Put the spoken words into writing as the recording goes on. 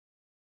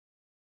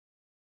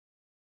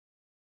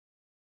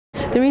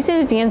The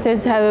recent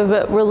advances have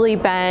really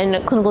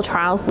been clinical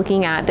trials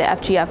looking at the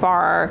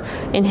FGFR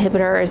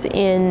inhibitors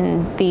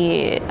in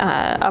the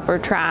upper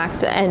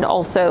tracts and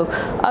also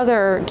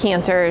other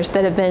cancers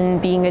that have been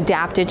being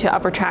adapted to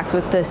upper tracts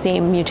with the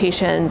same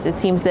mutations. It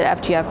seems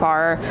that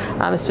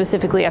FGFR,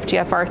 specifically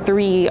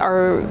FGFR3,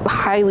 are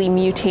highly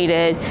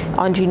mutated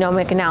on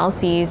genomic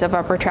analyses of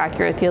upper tract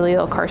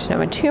urothelial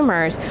carcinoma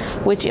tumors,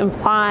 which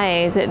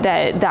implies that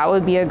that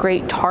would be a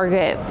great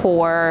target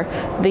for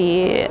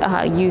the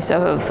use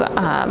of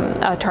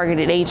a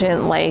targeted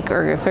agent like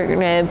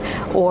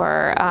Erdafitinib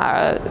or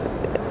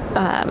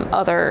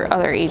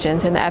other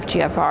agents in the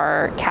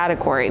FGFR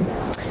category.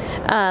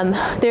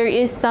 There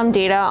is some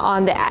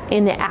data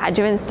in the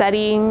adjuvant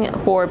setting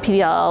for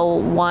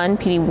PD-L1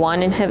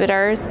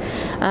 inhibitors,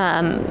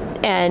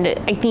 and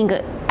I think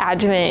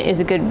adjuvant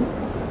is a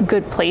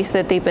good place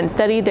that they've been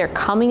studied. They're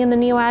coming in the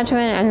neoadjuvant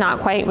and not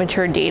quite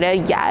mature data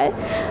yet,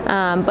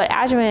 but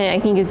adjuvant I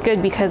think is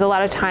good because a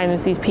lot of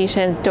times these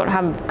patients don't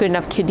have good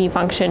enough kidney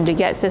function to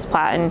get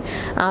cisplatin.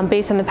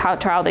 Based on the POUT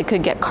trial, they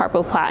could get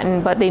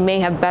carboplatin, but they may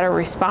have better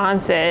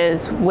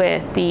responses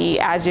with the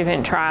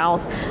adjuvant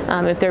trials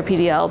if they're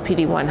PD-L,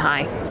 PD-1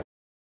 high.